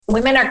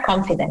women are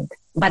confident,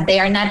 but they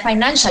are not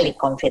financially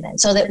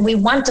confident. So that we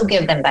want to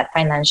give them that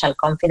financial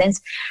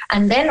confidence,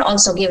 and then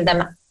also give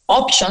them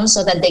options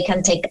so that they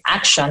can take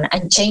action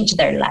and change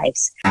their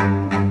lives.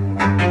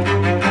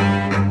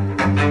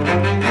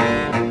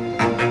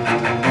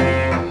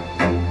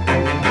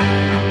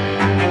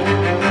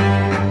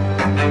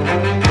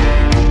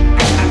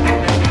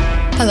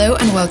 Hello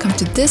and welcome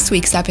to this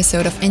week's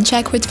episode of In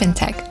Check with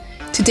FinTech.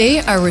 Today,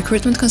 our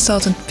recruitment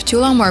consultant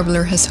Petula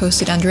Marbler has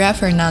hosted Andrea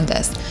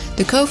Fernandez,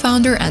 the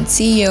co-founder and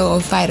CEO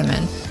of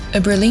Vitamin, a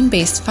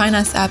Berlin-based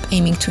finance app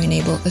aiming to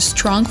enable a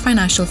strong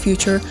financial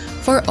future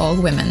for all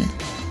women.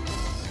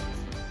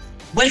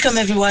 Welcome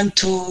everyone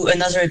to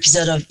another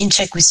episode of In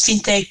Check with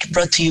FinTech,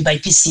 brought to you by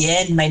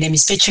PCN. My name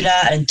is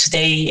Petula, and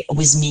today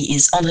with me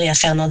is Andrea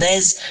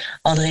Fernandez.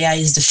 Andrea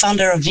is the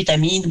founder of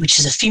Vitamin, which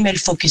is a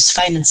female-focused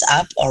finance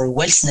app or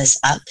wellness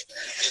app.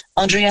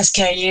 Andrea's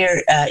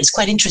career is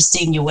quite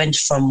interesting. You went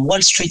from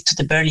Wall Street to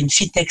the Berlin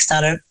FinTech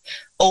startup,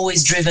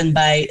 always driven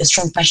by a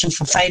strong passion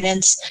for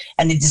finance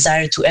and a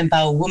desire to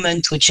empower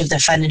women to achieve their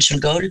financial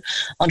goal.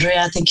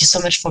 Andrea, thank you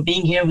so much for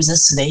being here with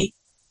us today.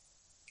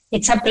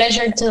 It's a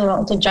pleasure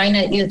to join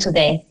you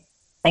today.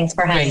 Thanks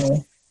for having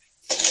me.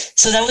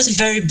 So that was a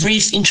very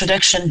brief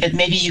introduction, but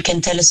maybe you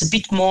can tell us a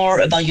bit more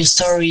about your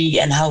story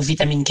and how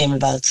Vitamin came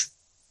about.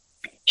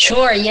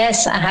 Sure.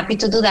 Yes, I'm happy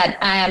to do that.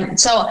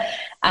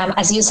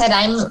 As you said,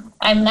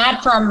 I'm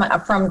not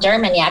from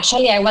Germany.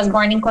 Actually, I was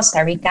born in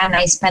Costa Rica, and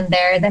I spent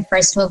there the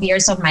first 12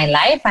 years of my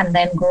life, and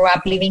then grew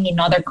up living in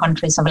other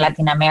countries of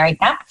Latin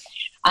America.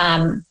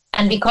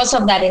 And because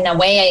of that, in a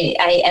way,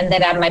 I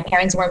ended up, my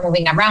parents were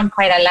moving around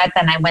quite a lot,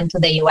 and I went to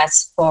the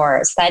US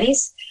for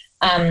studies.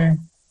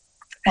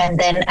 And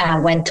then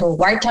went to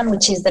Wharton,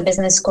 which is the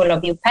business school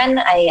of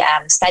UPenn.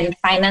 I studied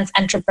finance,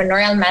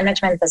 entrepreneurial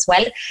management as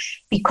well,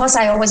 because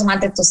I always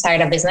wanted to start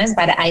a business,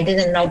 but I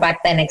didn't know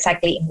back then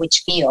exactly in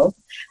which field.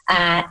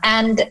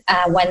 And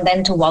went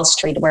then to Wall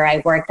Street, where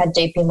I worked at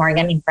JP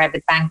Morgan in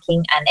private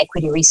banking and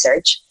equity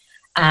research.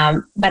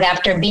 But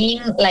after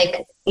being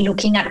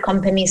looking at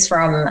companies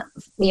from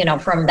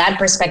that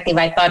perspective,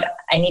 I thought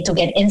I need to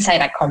get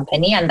inside a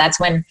company. And that's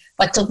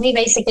what took me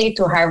basically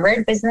to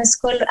Harvard Business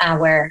School,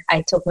 where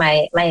I took did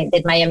my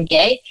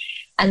MBA.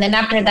 And then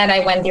after that,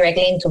 I went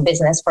directly into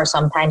business for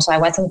some time. So I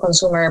was in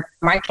consumer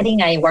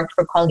marketing. I worked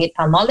for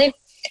Colgate-Palmolive,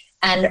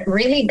 and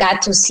really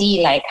got to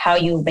see how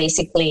you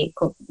basically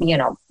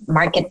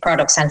market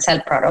products and sell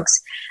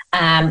products.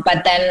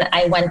 But then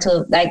I went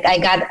to I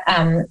got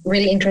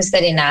really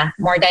interested in a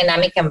more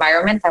dynamic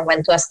environment. I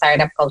went to a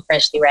startup called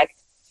Fresh Direct.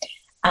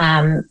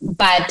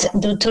 But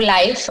due to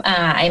life,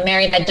 I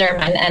married a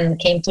German and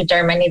came to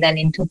Germany then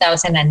in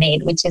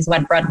 2008, which is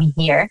what brought me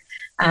here.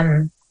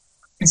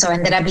 So I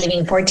ended up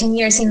living 14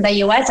 years in the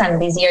US,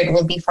 and this year it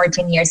will be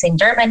 14 years in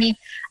Germany.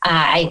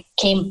 I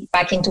came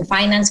back into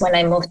finance when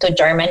I moved to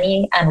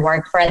Germany and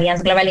worked for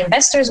Allianz Global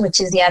Investors, which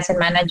is the asset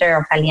manager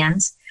of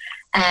Allianz.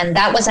 And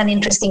that was an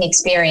interesting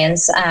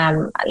experience.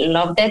 I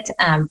loved it.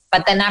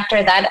 But then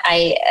after that,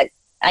 I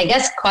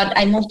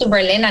moved to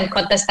Berlin and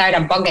caught the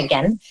startup bug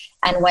again,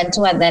 and went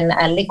to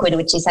Liquid,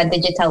 which is a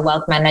digital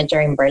wealth manager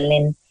in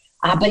Berlin.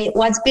 But it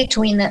was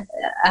between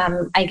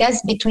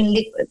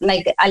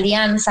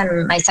Allianz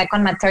and my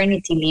second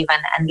maternity leave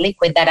and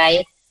Liquid that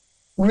I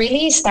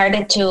really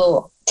started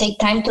to take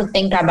time to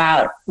think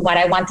about what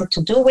I wanted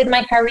to do with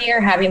my career,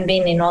 having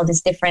been in all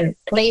these different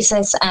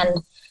places,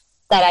 and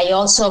that I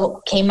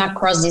also came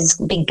across this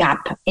big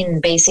gap in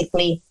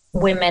basically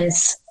women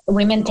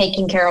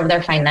taking care of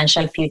their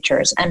financial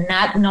futures and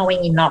not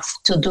knowing enough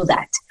to do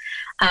that.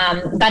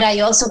 But I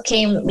also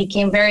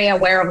became very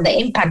aware of the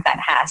impact that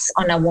has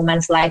on a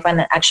woman's life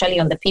and actually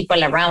on the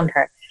people around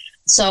her.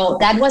 So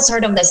that was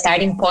sort of the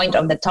starting point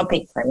of the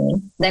topic for me.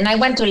 Then I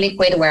went to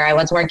Liquid, where I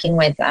was working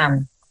with,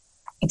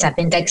 it's a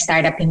fintech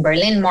startup in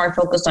Berlin, more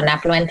focused on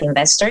affluent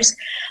investors,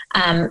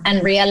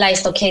 and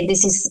realized, okay,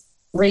 this is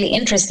really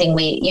interesting.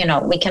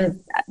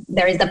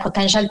 There is the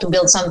potential to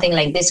build something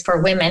like this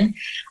for women.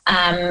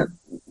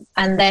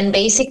 And then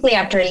basically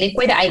after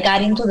Liquid, I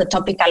got into the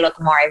topic a lot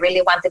more. I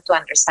really wanted to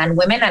understand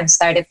women and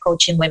started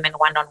coaching women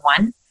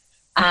one-on-one,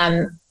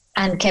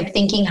 and kept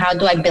thinking, how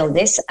do I build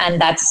this?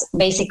 And that's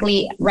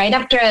basically right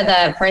after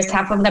the first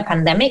half of the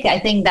pandemic,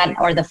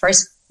 or the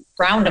first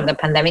round of the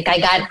pandemic, I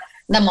got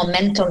the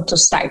momentum to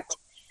start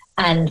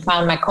and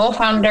found my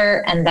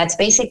co-founder. And that's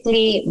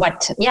basically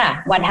what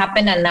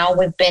happened. And now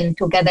we've been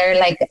together,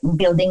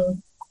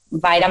 building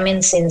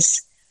Vitamin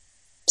since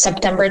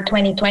September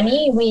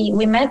 2020,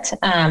 we met,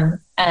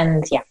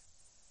 and yeah.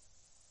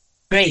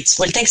 Great.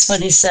 Well, thanks for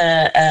this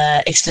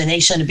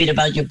explanation, a bit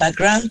about your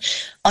background.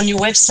 On your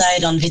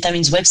website, on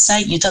Vitamin's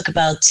website, you talk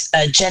about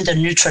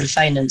gender-neutral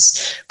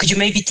finance. Could you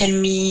maybe tell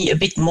me a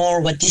bit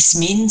more what this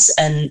means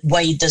and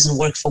why it doesn't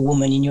work for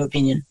women, in your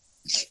opinion?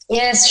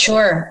 Yes,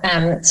 sure.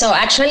 So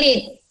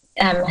actually,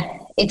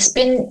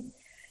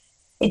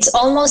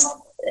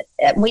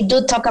 we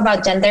do talk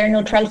about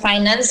gender-neutral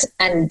finance,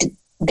 and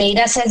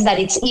data says that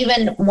it's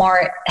even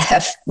more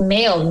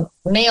male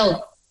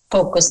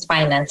focused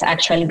finance,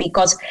 actually,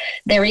 because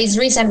there is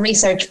recent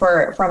research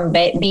from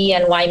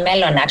BNY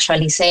Mellon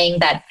actually saying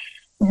that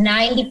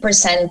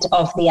 90%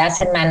 of the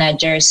asset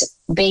managers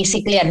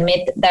basically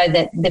admit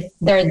that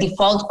their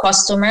default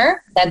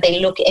customer that they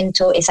look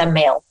into is a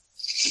male.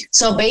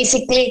 So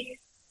basically,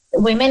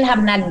 women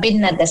have not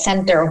been at the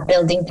center of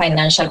building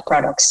financial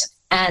products.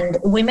 And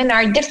women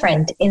are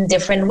different in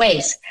different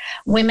ways.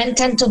 Women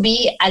tend to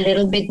be a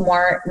little bit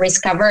more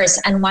risk averse.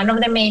 And one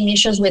of the main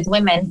issues with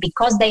women,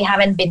 because they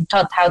haven't been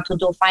taught how to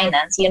do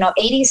finance,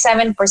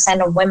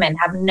 87% of women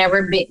have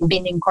never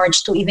been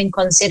encouraged to even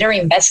consider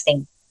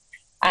investing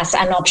as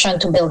an option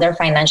to build their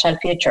financial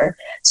future.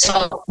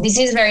 So this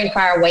is very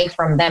far away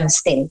from them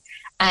still.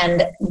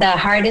 And the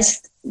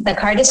hardest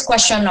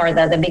question, or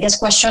the biggest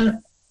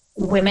question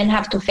women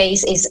have to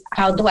face, is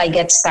how do I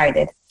get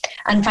started?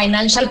 And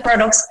financial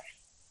products,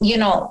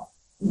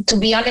 to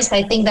be honest,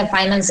 I think the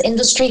finance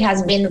industry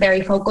has been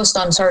very focused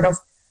on sort of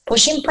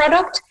pushing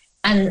product,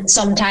 and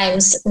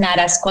sometimes not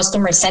as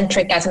customer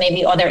centric as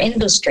maybe other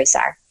industries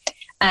are.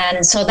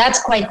 And so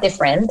that's quite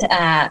different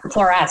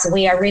for us.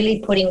 We are really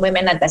putting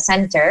women at the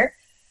center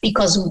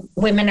because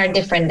women are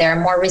different. They're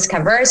more risk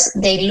averse.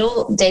 They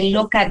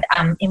look at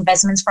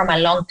investments from a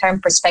long-term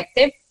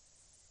perspective,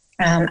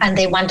 and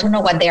they want to know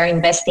what they are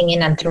investing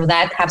in, and through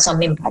that have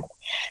some impact.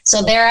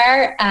 So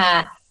there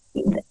are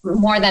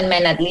more than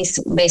men, at least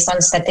based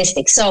on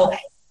statistics. So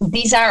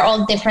these are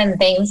all different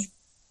things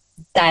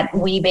that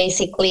we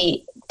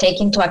basically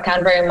take into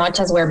account very much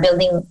as we're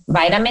building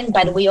Vitamin,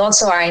 but we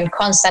also are in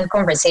constant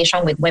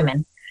conversation with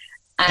women,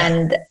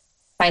 and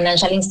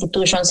financial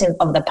institutions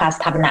of the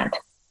past have not.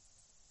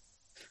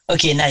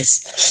 Okay,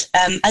 nice.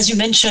 As you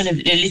mentioned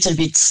a little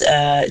bit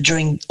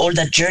during all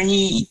that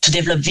journey to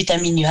develop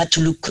Vitamin, you had to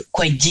look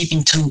quite deep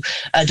into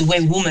the way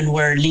women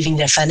were living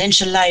their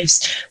financial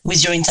lives.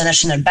 With your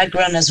international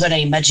background as well, I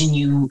imagine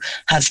you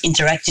have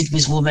interacted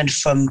with women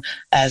from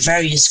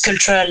various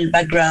cultural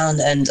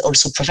background and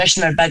also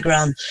professional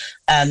background.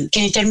 Can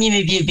you tell me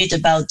maybe a bit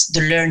about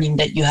the learning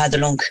that you had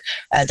along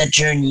that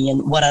journey,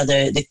 and what are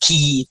the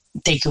key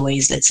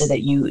takeaways, let's say,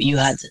 that you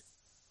had?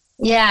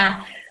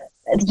 Yeah.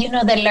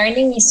 The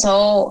learning is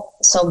so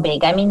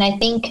big. I mean, I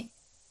think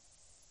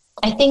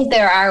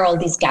there are all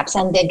these gaps,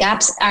 and the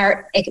gaps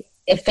are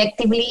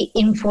effectively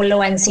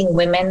influencing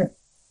women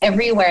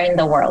everywhere in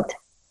the world.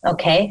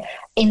 Okay.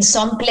 In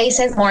some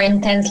places more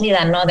intensely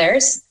than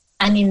others,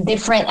 and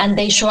and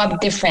they show up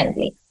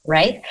differently.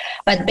 Right.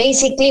 But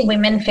basically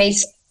women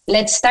face,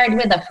 let's start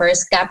with the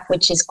first gap,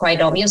 which is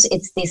quite obvious.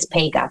 It's this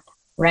pay gap.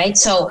 Right.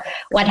 So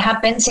what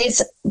happens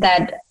is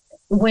that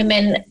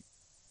women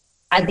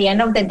at the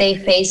end of the day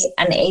face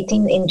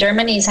in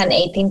Germany is an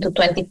 18 to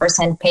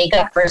 20% pay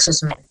gap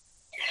versus men.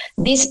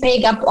 This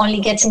pay gap only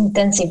gets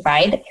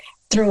intensified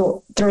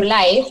through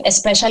life,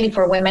 especially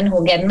for women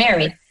who get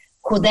married,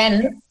 who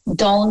then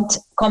don't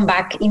come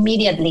back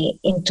immediately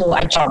into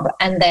a job.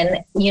 And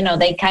then,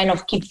 they kind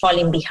of keep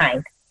falling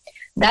behind.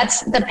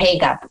 That's the pay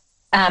gap.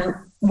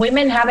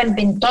 Women haven't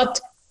been taught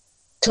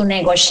to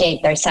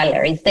negotiate their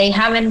salaries. They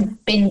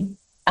haven't been,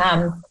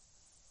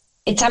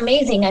 it's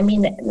amazing. I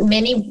mean,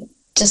 many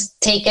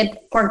just take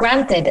it for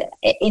granted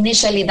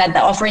initially that the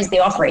offer is the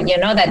offer,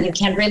 that you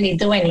can't really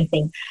do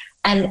anything.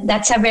 And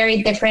that's a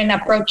very different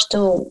approach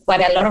to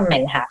what a lot of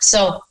men have.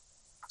 So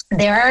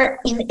there are,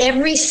 in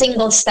every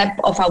single step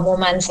of a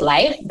woman's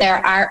life,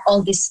 there are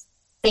all these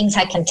things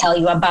I can tell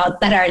you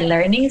about that are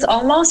learnings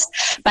almost.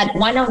 But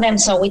one of them,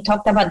 so we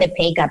talked about the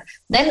pay gap.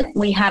 Then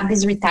we have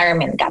this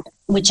retirement gap,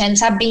 which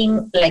ends up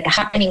being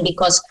happening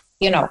because,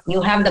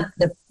 you have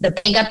the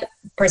pay gap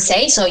per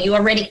se. So you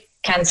already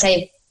can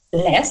save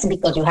less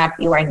because you are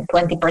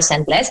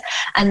 20% less.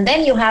 And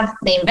then you have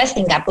the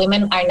investing gap.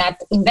 Women are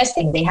not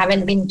investing. They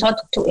haven't been taught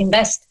to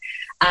invest.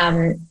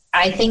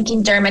 I think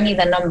in Germany,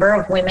 the number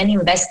of women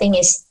investing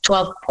is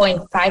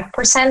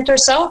 12.5% or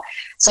so.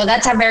 So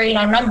that's a very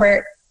low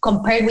number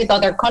compared with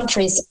other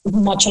countries,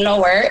 much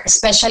lower,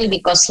 especially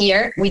because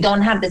here we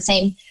don't have the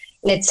same,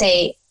 let's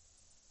say,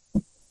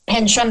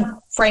 pension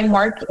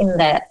framework in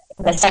the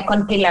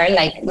second pillar,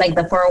 like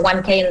the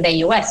 401k in the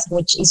US,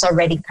 which is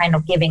already kind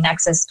of giving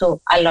access to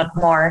a lot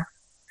more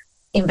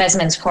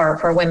investments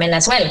for women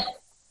as well.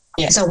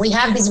 Yeah. So we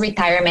have this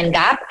retirement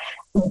gap,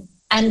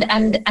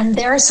 and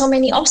there are so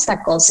many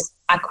obstacles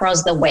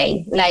across the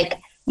way.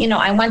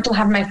 I want to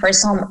have my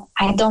first home.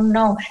 I don't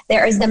know.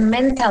 There is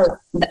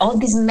all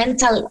this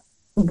mental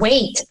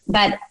weight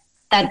that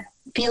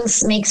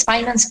makes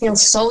finance feel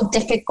so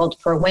difficult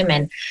for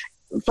women.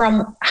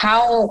 From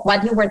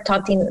what you were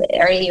taught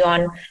early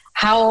on,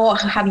 how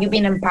have you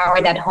been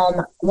empowered at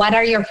home? What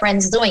are your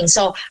friends doing?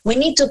 So we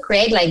need to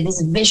create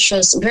this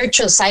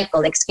virtuous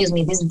cycle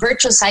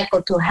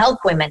to help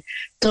women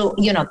to,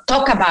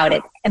 talk about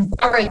it,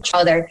 empower each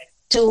other,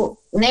 to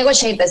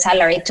negotiate the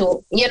salary,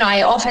 to,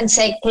 I often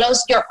say,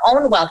 close your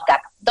own wealth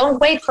gap. Don't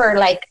wait for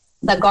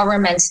the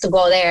governments to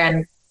go there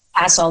and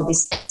pass all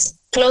these things.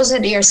 Close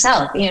it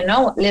yourself,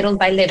 little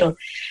by little.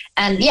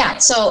 And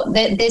so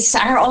these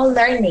are all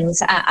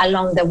learnings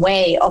along the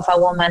way of a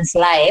woman's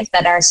life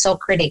that are so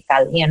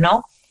critical,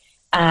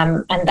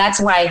 And that's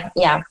why,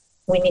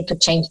 we need to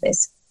change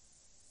this.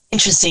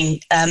 Interesting.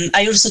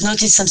 I also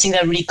noticed something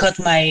that really caught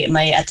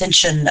my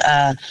attention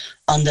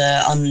on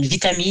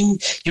Vitamin.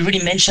 You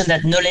really mentioned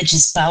that knowledge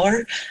is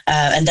power,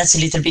 and that's a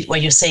little bit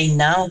what you're saying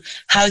now.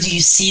 How do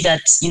you see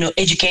that,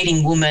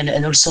 educating women,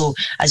 and also,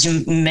 as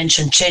you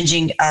mentioned,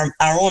 changing our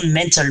own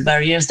mental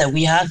barriers that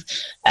we have?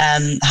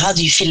 How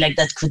do you feel like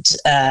that could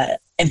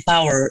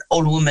empower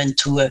all women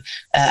to,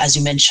 as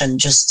you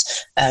mentioned,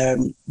 just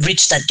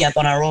reach that gap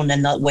on our own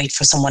and not wait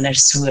for someone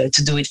else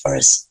to do it for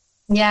us?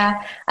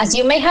 Yeah, as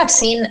you may have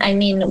seen,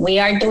 we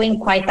are doing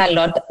quite a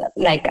lot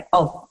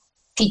of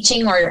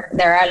teaching, or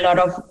there are a lot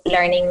of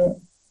learning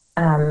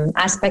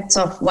aspects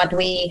of what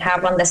we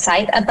have on the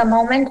site at the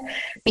moment,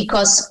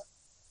 because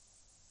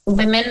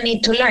women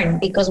need to learn,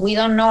 because we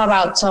don't know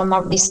about some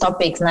of these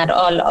topics. Not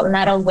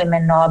all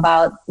women know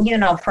about,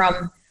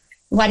 from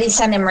what is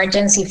an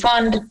emergency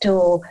fund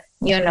to,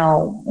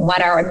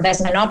 what are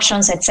investment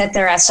options,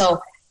 etc.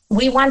 So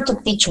we want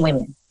to teach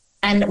women.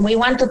 And we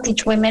want to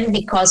teach women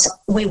because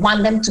we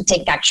want them to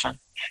take action.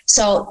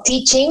 So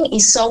teaching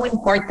is so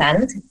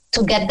important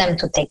to get them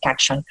to take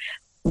action.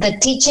 The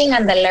teaching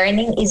and the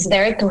learning is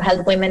there to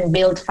help women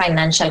build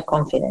financial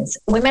confidence.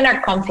 Women are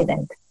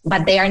confident,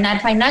 but they are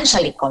not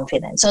financially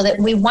confident. So that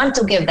we want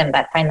to give them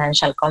that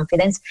financial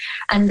confidence,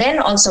 and then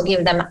also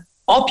give them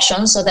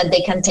options so that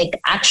they can take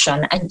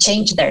action and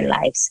change their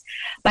lives.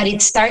 But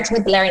it starts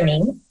with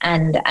learning,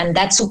 and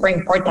that's super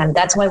important.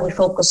 That's why we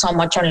focus so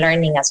much on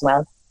learning as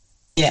well.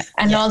 Yeah.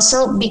 And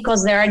also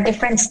because there are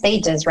different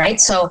stages, right?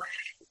 So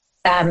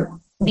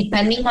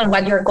depending on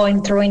what you're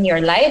going through in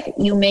your life,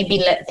 you may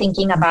be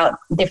thinking about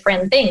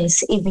different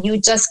things. If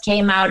you just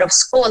came out of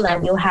school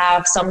and you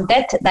have some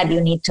debt that you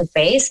need to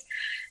face,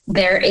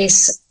 there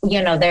is,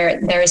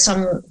 there is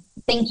some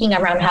thinking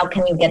around how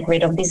can you get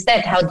rid of this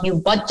debt? How do you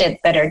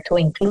budget better to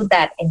include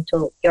that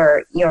into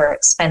your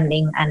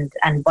spending and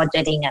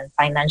budgeting and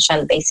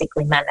financial,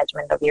 basically,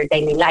 management of your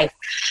daily life?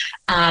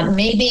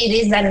 Maybe it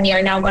is that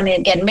you're now going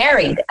to get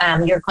married.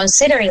 You're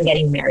considering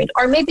getting married.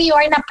 Or maybe you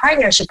are in a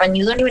partnership and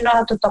you don't even know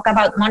how to talk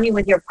about money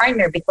with your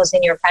partner, because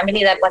in your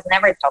family that was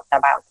never talked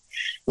about,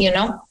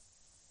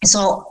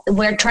 So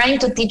we're trying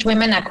to teach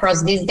women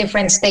across these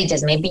different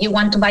stages. Maybe you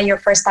want to buy your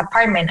first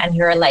apartment and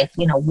you're like,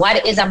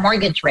 what is a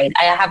mortgage rate?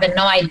 I have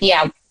no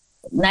idea,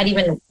 not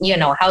even,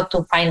 how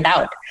to find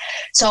out.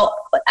 So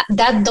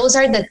those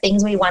are the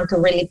things we want to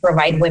really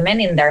provide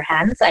women in their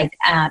hands.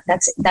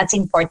 That's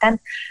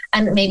important.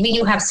 And maybe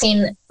you have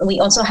seen, we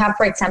also have,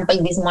 for example,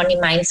 this money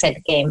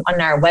mindset game on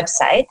our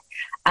website,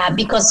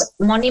 because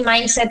money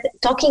mindset,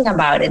 talking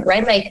about it,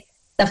 right?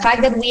 The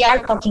fact that we are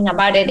talking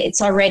about it, it's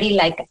already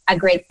a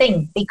great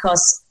thing,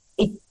 because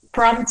it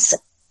prompts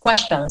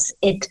questions.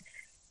 It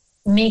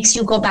makes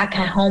you go back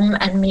at home,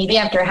 and maybe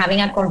after having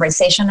a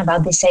conversation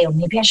about this, say,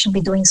 maybe I should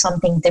be doing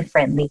something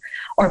differently.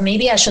 Or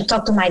maybe I should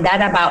talk to my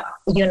dad about,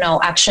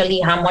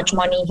 actually how much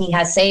money he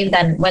has saved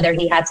and whether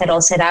he has it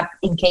all set up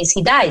in case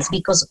he dies.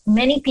 Because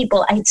many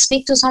people, I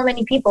speak to so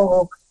many people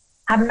who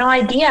have no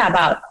idea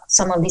about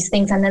some of these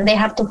things, and then they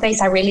have to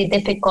face a really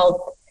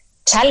difficult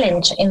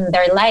challenge in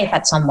their life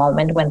at some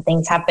moment when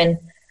things happen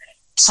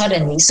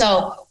suddenly.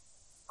 So,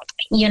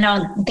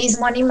 this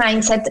money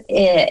mindset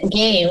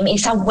game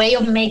is a way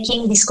of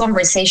making these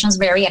conversations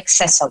very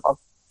accessible,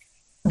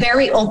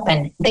 very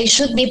open. They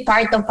should be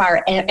part of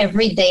our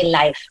everyday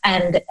life.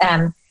 And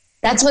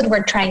that's what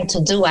we're trying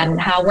to do, and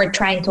how we're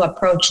trying to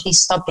approach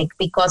this topic,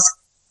 because,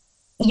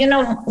 we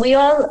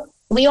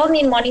all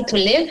need money to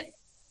live.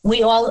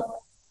 We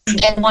all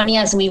get money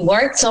as we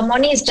work. So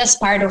money is just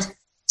part of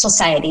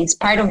society. It's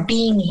part of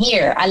being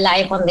here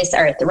alive on this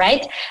earth,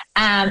 right?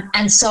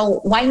 And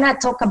so why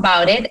not talk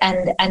about it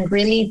and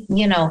really,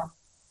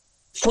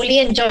 fully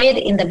enjoy it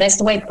in the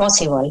best way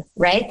possible,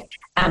 right?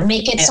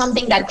 Make it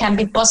something that can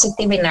be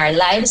positive in our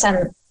lives,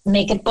 and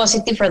make it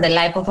positive for the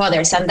life of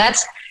others. And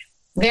that's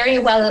very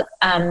well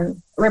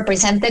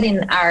represented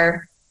in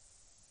our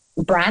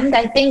brand,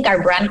 I think,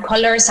 our brand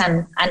colors,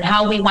 and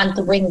how we want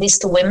to bring this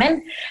to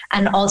women,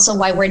 and also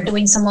why we're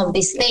doing some of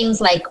these things,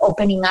 like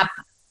opening up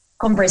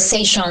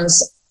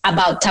conversations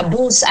about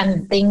taboos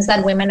and things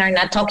that women are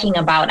not talking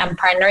about, and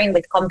partnering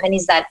with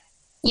companies that,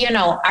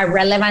 are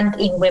relevant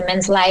in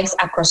women's lives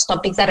across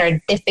topics that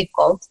are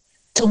difficult,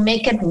 to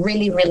make it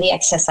really, really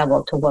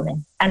accessible to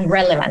women and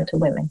relevant to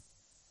women.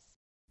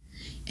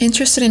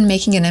 Interested in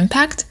making an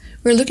impact?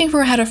 We're looking for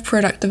a head of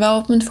product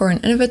development for an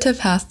innovative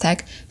health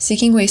tech,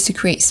 seeking ways to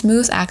create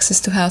smooth access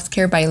to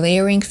healthcare by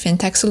layering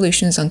fintech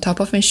solutions on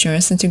top of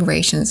insurance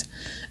integrations.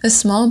 A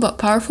small but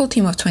powerful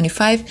team of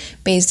 25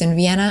 based in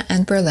Vienna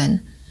and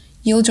Berlin.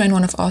 You'll join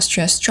one of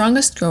Austria's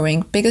strongest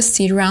growing, biggest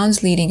seed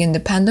rounds leading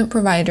independent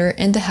provider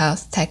in the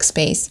health tech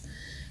space.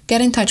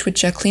 Get in touch with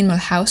Jacqueline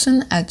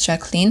Mulhausen at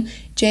Jacqueline,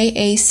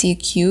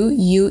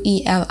 JACQUELINE,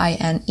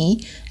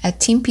 at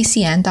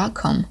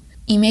teampcn.com.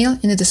 Email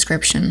in the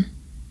description.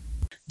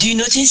 Do you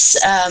notice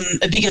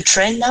a bigger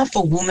trend now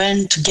for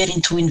women to get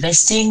into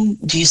investing?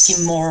 Do you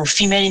see more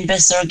female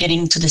investors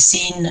getting to the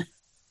scene?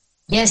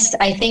 Yes,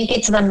 I think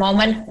it's the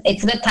moment,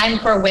 it's the time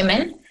for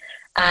women.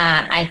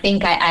 I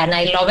think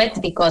I love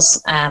it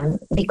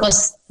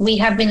because we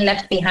have been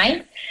left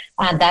behind.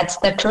 That's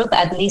the truth,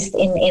 at least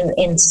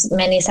in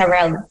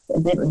several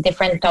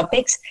different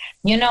topics.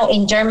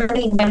 In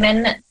Germany,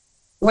 women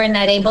were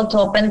not able to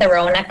open their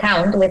own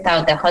account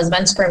without the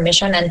husband's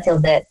permission until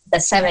the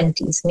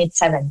 70s, mid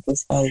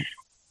 70s,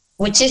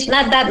 which is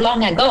not that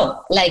long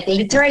ago. Like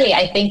literally,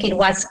 I think it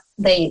was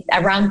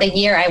around the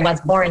year I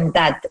was born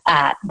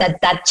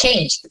that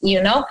changed.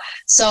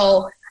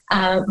 So.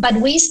 But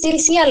we still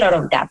see a lot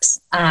of gaps.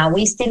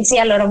 We still see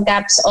a lot of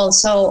gaps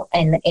also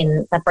in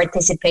the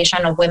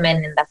participation of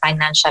women in the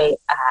financial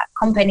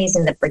companies,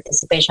 in the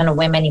participation of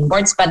women in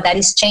boards. But that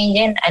is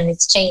changing, and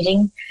it's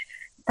changing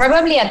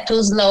probably at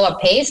too slow a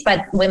pace.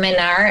 But women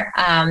are,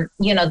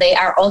 they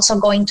are also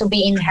going to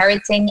be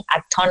inheriting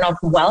a ton of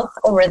wealth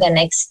over the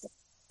next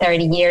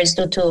 30 years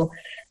due to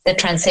the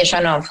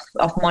transition of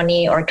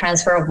money or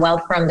transfer of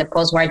wealth from the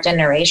post-war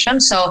generation.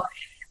 So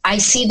I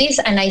see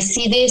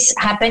this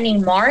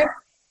happening more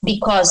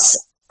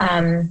because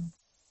the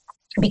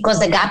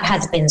gap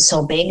has been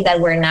so big that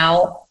we're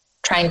now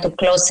trying to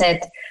close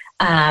it.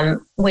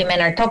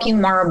 Women are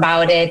talking more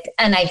about it,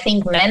 and I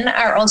think men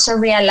are also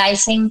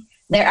realizing.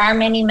 There are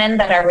many men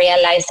that are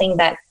realizing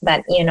that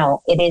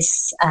it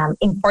is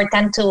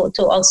important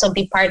to also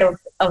be part of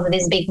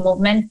this big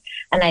movement,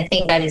 and I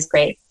think that is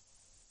great.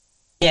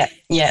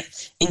 Yeah,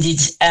 indeed.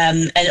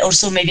 And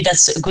also maybe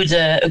that's a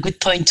good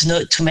point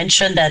to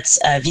mention that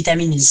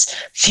Vitamin is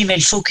female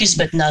focused,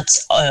 but not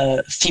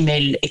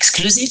female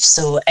exclusive.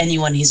 So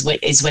anyone is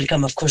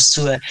welcome, of course,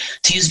 to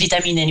use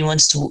Vitamin. Anyone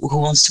who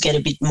wants to get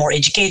a bit more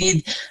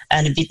educated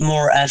and a bit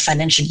more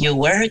financially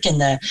aware can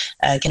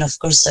of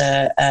course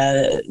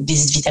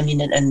visit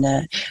Vitamin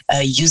and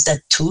use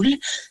that tool.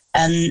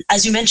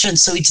 As you mentioned,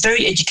 so it's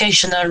very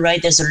educational, right?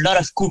 There's a lot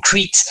of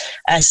concrete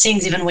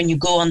things. Even when you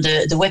go on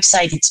the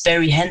website, it's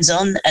very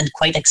hands-on and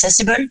quite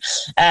accessible.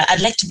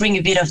 I'd like to bring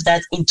a bit of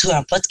that into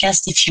our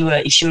podcast, if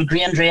you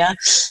agree, Andrea.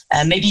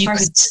 Maybe you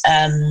could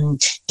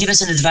give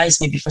us an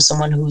advice, maybe for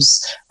someone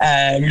who's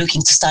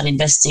looking to start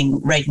investing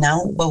right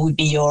now. What would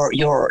be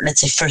your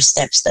let's say first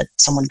steps that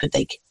someone could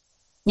take?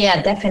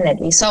 Yeah,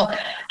 definitely. So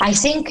I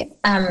think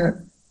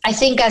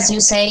as you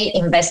say,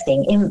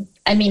 investing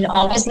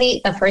obviously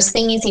the first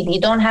thing is, if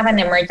you don't have an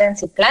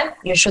emergency plan,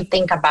 you should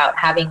think about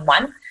having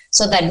one,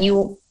 so that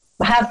you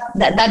have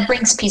that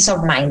brings peace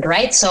of mind,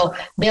 right? So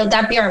build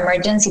up your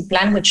emergency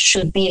plan, which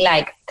should be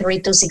like 3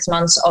 to 6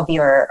 months of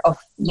your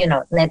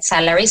net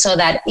salary, so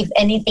that if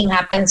anything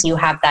happens, you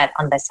have that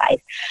on the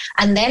side.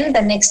 And then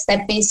the next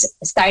step is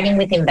starting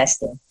with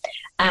investing.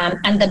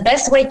 And the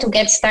best way to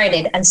get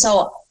started, and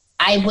so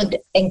I would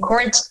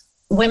encourage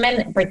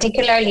women,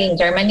 particularly in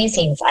Germany,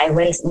 since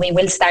we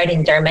will start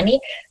in Germany,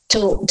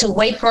 to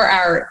wait for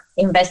our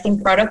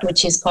investing product,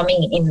 which is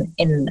coming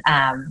in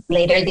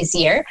later this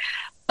year.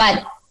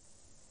 But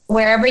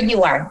wherever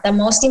you are, the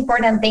most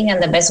important thing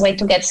and the best way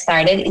to get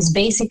started is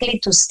basically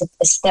to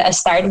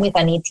start with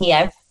an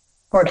ETF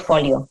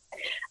portfolio.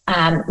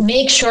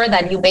 Make sure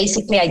that you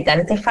basically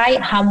identify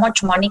how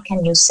much money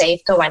can you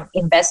save to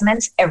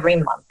investments every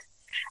month,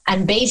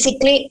 and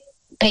basically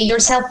pay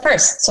yourself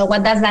first. So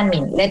what does that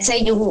mean? Let's say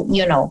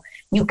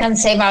you can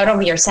save out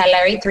of your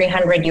salary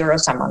 300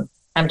 euros a month.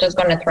 I'm just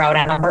going to throw out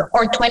a number,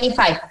 or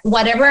 25,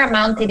 whatever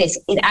amount it is.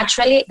 It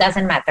actually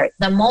doesn't matter.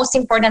 The most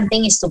important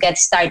thing is to get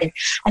started.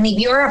 And if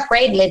you're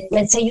afraid,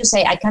 let's say you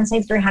say, I can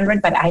save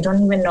 300, but I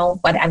don't even know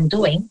what I'm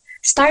doing.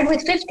 Start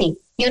with 50.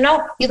 You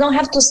don't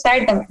have to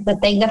take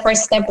the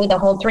first step with the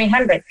whole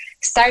 300.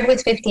 Start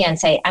with 50 and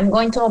say, I'm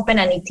going to open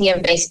an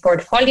ETF-based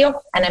portfolio,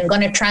 and I'm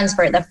going to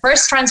transfer. The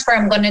first transfer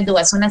I'm going to do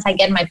as soon as I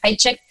get my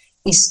paycheck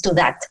is to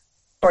that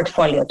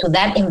portfolio, to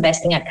that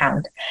investing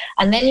account.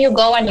 And then you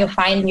go and you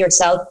find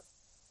yourself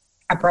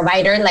a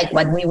provider like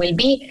what we will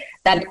be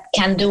that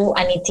can do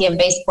an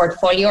ETF-based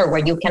portfolio, or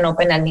where you can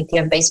open an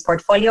ETF-based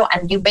portfolio,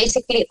 and you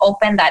basically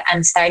open that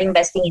and start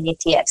investing in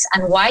ETFs.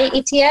 And why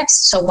ETFs?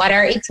 So what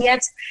are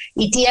ETFs?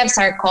 ETFs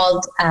are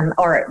called,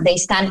 or they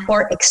stand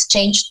for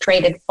exchange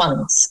traded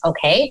funds,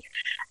 okay?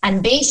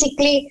 And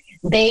basically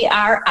they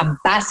are a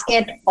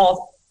basket of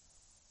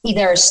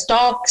either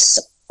stocks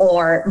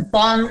or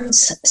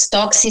bonds.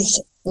 Stocks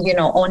is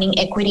owning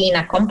equity in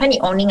a company,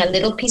 owning a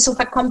little piece of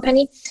a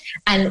company,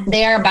 and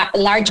they are a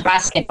large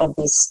basket of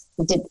these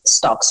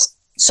stocks.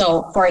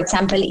 So, for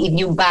example, if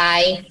you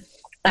buy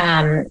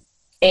an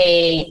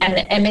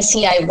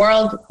MSCI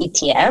World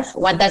ETF,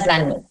 what does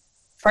that mean?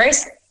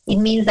 First, it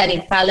means that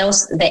it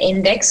follows the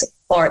index,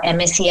 or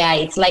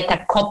MSCI. It's like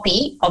a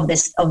copy of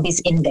this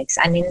index.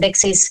 An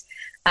index is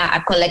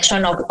a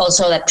collection of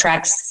also that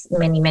tracks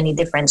many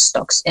different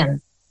stocks.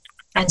 And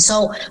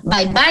so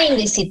by buying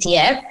this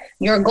ETF,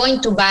 you're going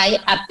to buy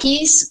a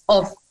piece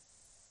of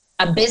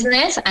a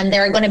business, and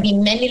there are going to be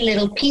many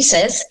little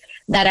pieces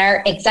that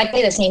are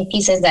exactly the same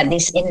pieces that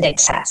this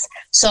index has.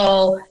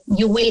 So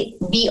you will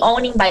be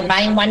owning, by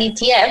buying one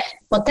ETF,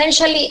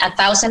 potentially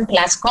 1,000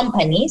 plus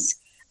companies,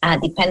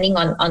 depending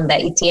on the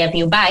ETF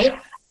you buy.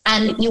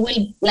 And you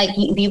will, like,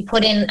 if you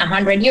put in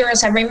 100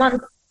 euros every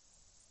month,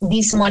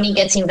 this money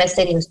gets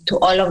invested into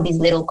all of these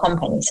little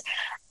companies.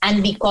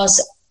 And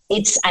because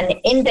it's an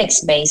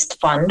index-based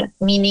fund,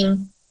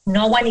 meaning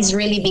no one is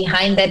really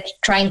behind it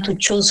trying to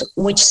choose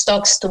which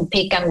stocks to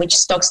pick and which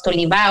stocks to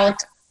leave out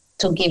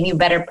to give you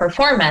better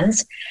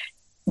performance,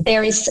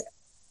 there is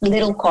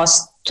little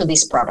cost to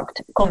this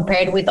product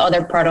compared with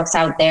other products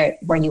out there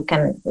where you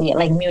can,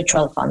 like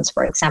mutual funds,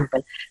 for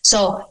example.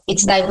 So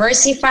it's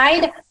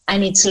diversified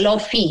and it's low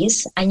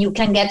fees, and you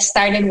can get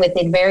started with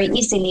it very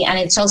easily. And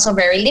it's also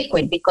very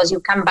liquid because you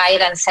can buy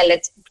it and sell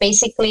it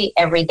basically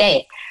every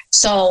day.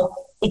 So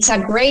it's a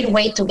great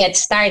way to get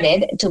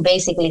started, to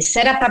basically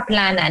set up a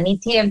plan, an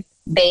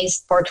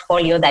ETF-based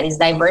portfolio that is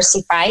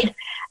diversified.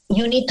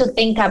 You need to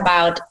think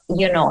about,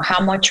 how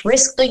much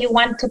risk do you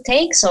want to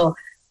take? So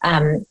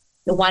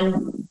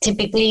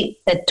typically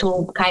the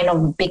two kind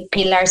of big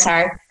pillars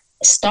are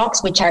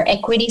stocks, which are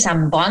equities,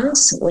 and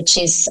bonds, which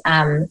is,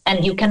 and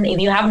you can,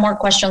 if you have more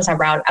questions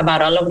about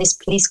all of this,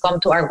 please come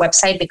to our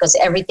website because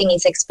everything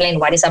is explained.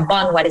 What is a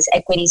bond? What is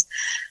equities?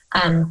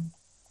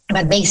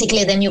 But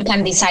basically then you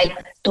can decide,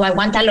 do I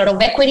want a lot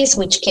of equities,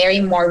 which carry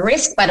more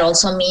risk, but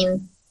also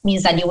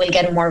means that you will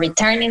get more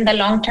return in the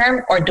long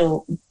term? Or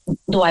do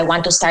I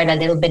want to start a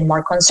little bit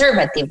more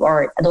conservative,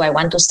 or do I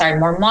want to start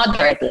more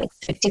moderate, like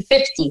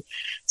 50-50?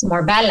 It's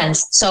more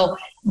balanced. So,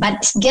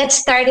 but get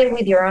started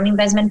with your own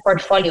investment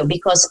portfolio,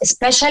 because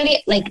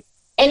especially like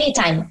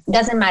anytime,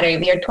 doesn't matter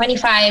if you're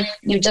 25,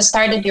 you just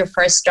started your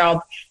first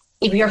job,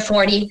 if you're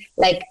 40,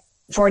 like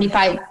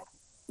 45,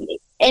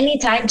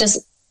 anytime,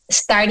 just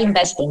start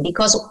investing,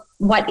 because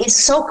what is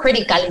so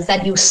critical is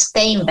that you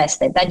stay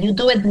invested, that you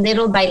do it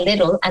little by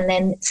little and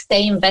then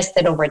stay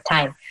invested over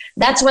time.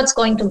 That's what's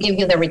going to give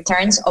you the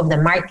returns of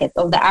the market,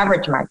 of the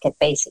average market,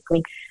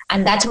 basically.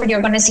 And that's where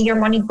you're going to see your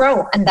money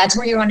grow. And that's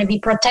where you're going to be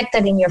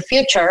protected in your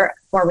future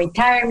for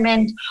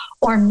retirement.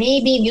 Or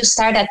maybe you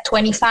start at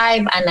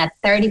 25 and at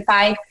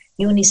 35,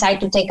 you decide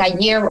to take a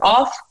year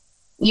off.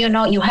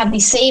 You have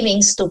these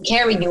savings to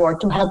carry you or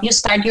to help you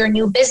start your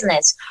new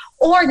business.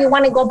 Or you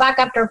want to go back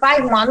after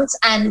 5 months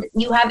and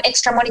you have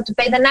extra money to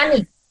pay the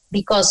nanny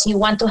because you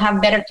want to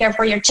have better care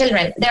for your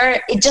children.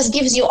 It just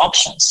gives you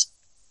options.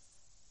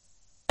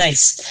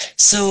 Nice.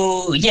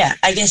 So yeah,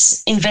 I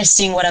guess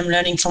investing, what I'm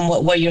learning from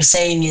what you're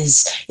saying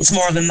is it's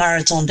more of a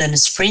marathon than a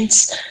sprint.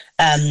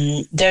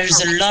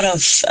 There's a lot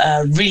of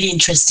really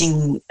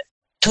interesting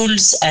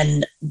tools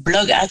and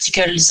blog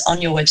articles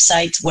on your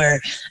website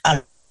where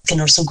I can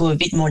also go a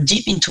bit more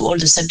deep into all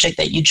the subject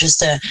that you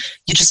just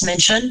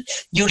mentioned.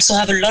 You also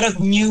have a lot of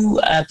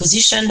new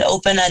position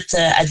open at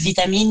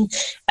Vitamin.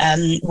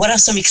 What are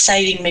some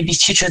exciting, maybe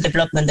future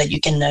development that you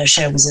can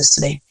share with us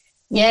today?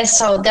 Yes,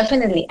 so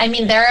definitely. I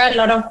mean, there are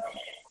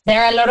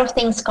a lot of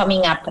things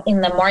coming up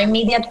in the more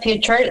immediate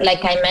future.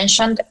 Like I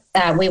mentioned,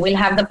 we will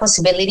have the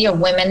possibility of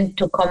women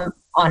to come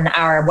on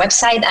our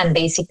website and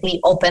basically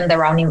open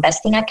their own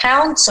investing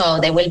account. So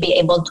they will be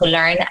able to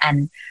learn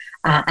and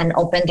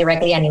open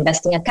directly an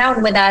investing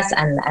account with us,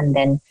 and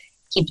then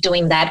keep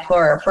doing that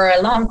for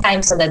a long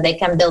time so that they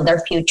can build their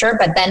future.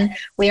 But then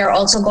we are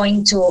also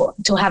going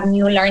to have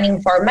new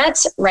learning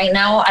formats. Right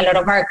now, a lot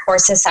of our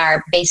courses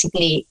are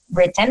basically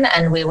written,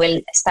 and we will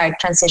start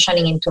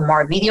transitioning into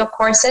more video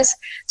courses.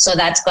 So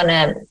that's going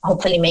to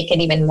hopefully make it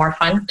even more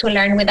fun to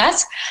learn with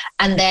us.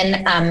 And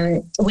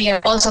then we are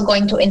also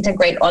going to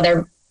integrate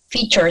other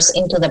features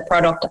into the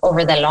product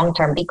over the long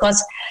term,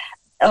 because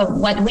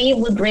what we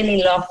would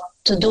really love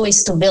to do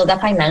is to build a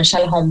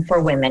financial home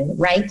for women,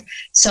 right?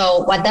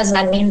 So what does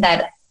that mean?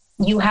 That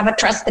you have a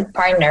trusted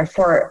partner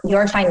for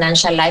your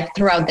financial life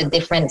throughout the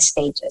different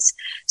stages.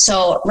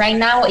 So right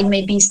now it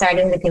may be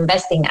starting with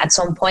investing. At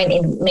some point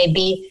it may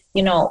be,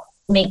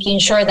 making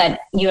sure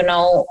that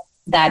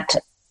that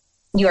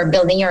you're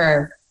building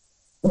your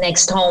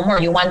next home,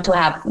 or you want to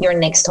have your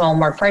next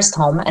home or first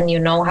home, and you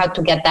know how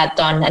to get that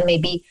done. And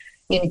maybe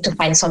you need to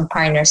find some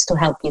partners to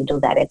help you do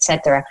that,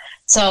 etc.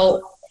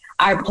 So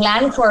our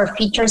plan for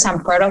features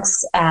and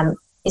products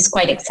is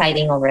quite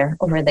exciting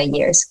over the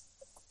years.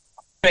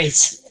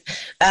 Great.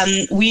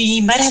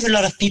 We might have a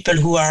lot of people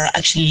who are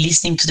actually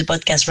listening to the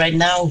podcast right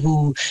now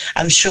who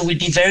I'm sure will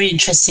be very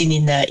interested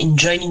in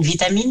joining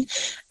Vitamin.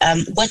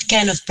 What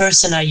kind of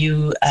person are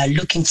you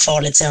looking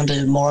for, let's say, on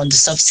the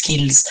soft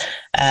skills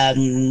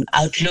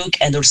outlook,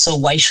 and also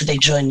why should they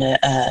join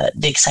the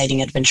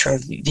exciting adventure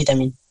of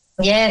Vitamin?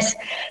 Yes.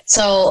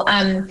 So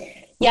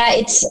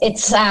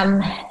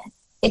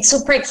it's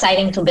super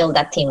exciting to build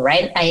that team,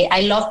 right?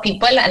 I love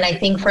people, and I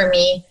think for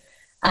me,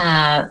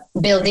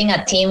 building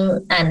a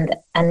team and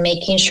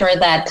making sure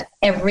that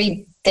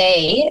every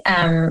day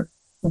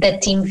the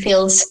team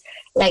feels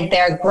like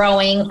they're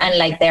growing and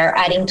like they're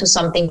adding to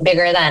something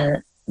bigger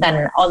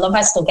than all of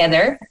us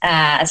together,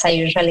 as I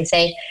usually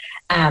say,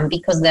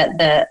 because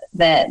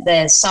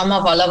the sum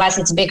of all of us,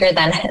 it's bigger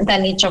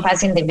than each of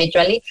us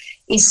individually,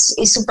 is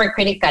super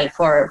critical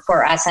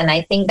for us. And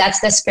I think that's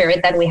the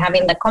spirit that we have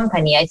in the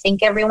company. I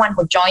think everyone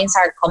who joins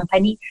our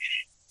company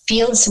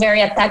feels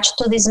very attached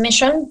to this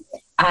mission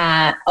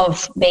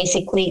of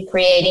basically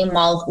creating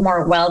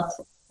more wealth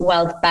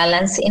wealth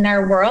balance in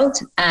our world,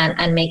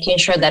 and making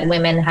sure that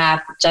women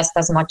have just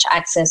as much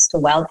access to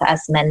wealth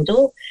as men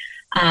do.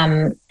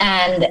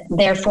 And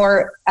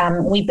therefore,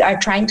 we are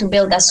trying to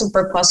build a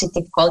super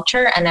positive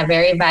culture and a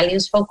very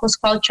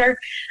values-focused culture.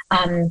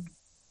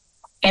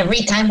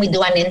 Every time we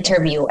do an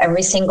interview,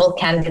 every single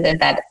candidate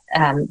that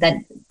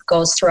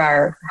goes through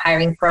our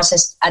hiring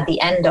process, at the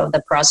end of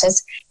the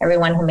process,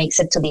 everyone who makes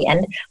it to the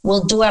end,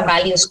 will do a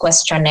values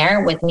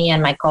questionnaire with me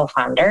and my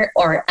co-founder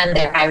and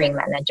their hiring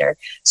manager.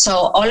 So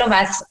all of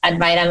us at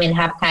Vitamin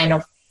have kind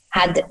of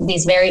had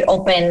these very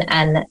open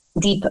and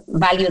deep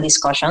value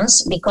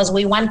discussions, because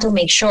we want to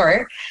make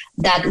sure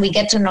that we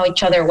get to know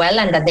each other well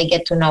and that they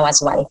get to know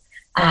us well.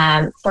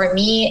 For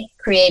me,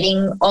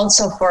 creating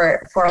also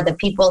for the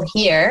people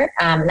here,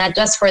 not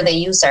just for the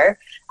user,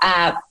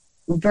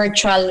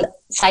 virtual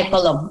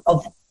cycle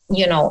of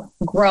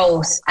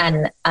growth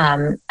and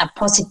a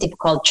positive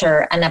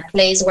culture, and a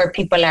place where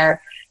people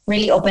are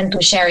really open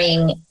to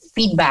sharing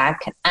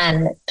feedback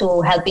and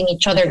to helping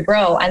each other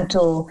grow, and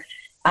to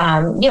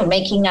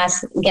making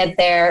us get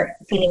there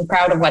feeling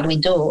proud of what we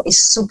do is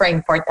super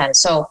important.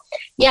 So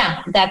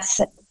yeah,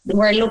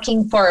 we're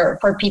looking for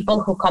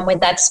people who come with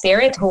that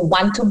spirit, who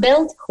want to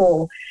build,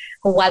 who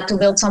want to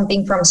build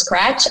something from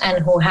scratch,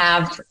 and who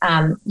have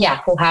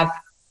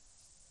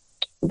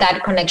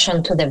that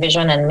connection to the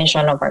vision and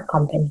mission of our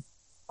company.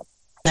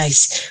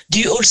 Nice.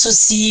 Do you also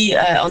see,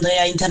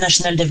 Andrea,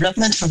 international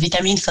development for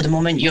Vitamin? For the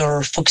moment,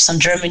 you're focused on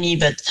Germany,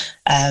 but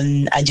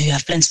do you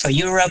have plans for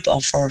Europe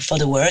or for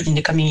the world in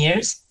the coming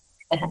years?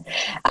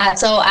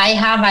 So I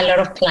have a lot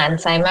of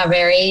plans. I'm a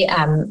very,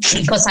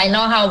 because I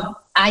know how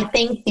I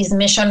think this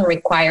mission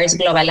requires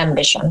global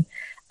ambition,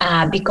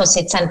 because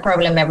it's a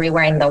problem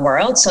everywhere in the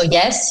world. So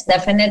yes,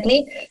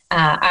 definitely.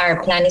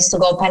 Our plan is to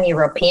go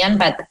pan-European,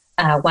 but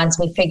once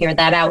we figure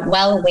that out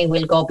well, we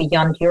will go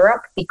beyond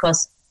Europe,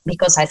 because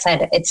I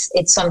said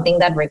it's something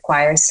that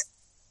requires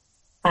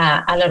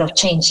a lot of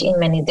change in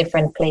many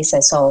different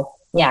places. So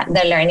yeah,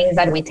 the learnings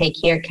that we take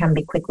here can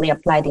be quickly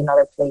applied in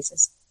other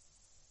places.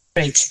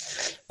 Great.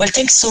 Well,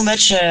 thanks so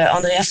much,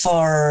 Andrea,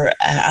 for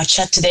our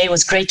chat today. It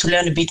was great to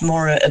learn a bit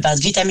more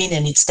about Vitamin,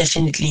 and it's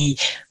definitely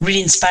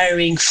really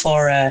inspiring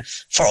for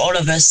all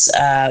of us,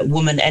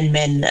 women and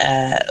men,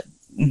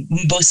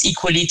 both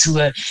equally,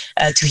 to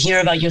hear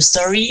about your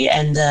story.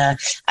 And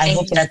I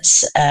hope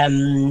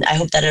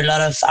that a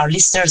lot of our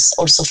listeners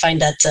also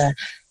find that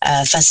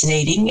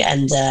fascinating.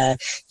 And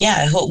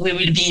I hope we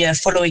will be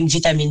following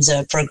Vitamin's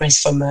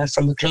progress from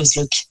a close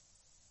look.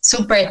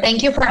 Super.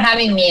 Thank you for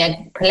having me.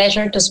 A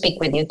pleasure to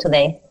speak with you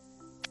today.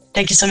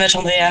 Thank you so much,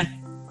 Andrea.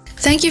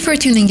 Thank you for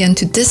tuning in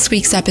to this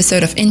week's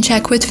episode of In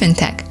Check with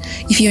FinTech.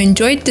 If you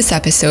enjoyed this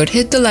episode,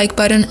 hit the like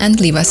button and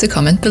leave us a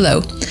comment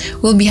below.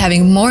 We'll be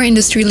having more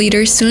industry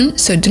leaders soon,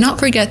 so do not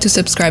forget to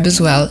subscribe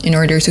as well in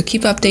order to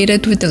keep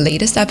updated with the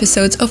latest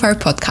episodes of our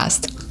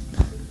podcast.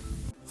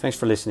 Thanks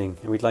for listening,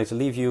 and we'd like to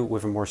leave you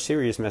with a more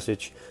serious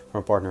message from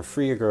our partner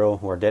Free a Girl,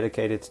 who are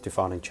dedicated to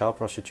fighting child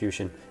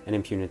prostitution and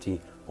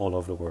impunity all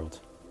over the world.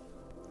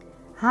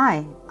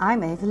 Hi,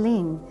 I'm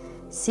Eveline,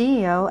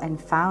 CEO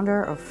and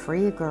founder of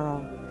Free a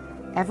Girl.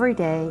 Every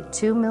day,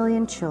 2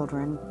 million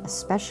children,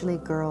 especially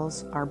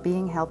girls, are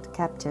being held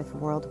captive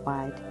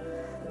worldwide.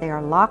 They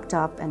are locked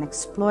up and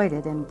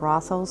exploited in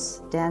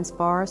brothels, dance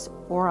bars,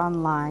 or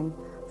online,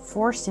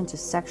 forced into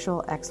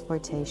sexual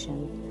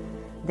exploitation.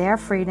 Their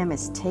freedom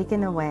is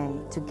taken away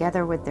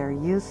together with their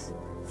youth,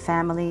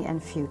 family,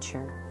 and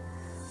future.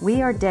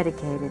 We are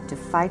dedicated to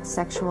fight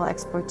sexual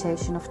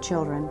exploitation of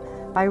children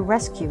by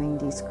rescuing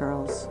these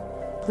girls.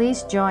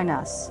 Please join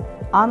us,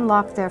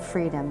 unlock their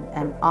freedom,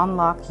 and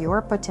unlock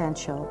your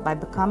potential by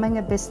becoming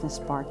a business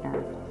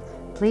partner.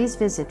 Please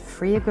visit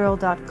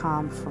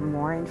freeagirl.com for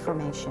more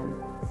information.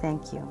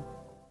 Thank you.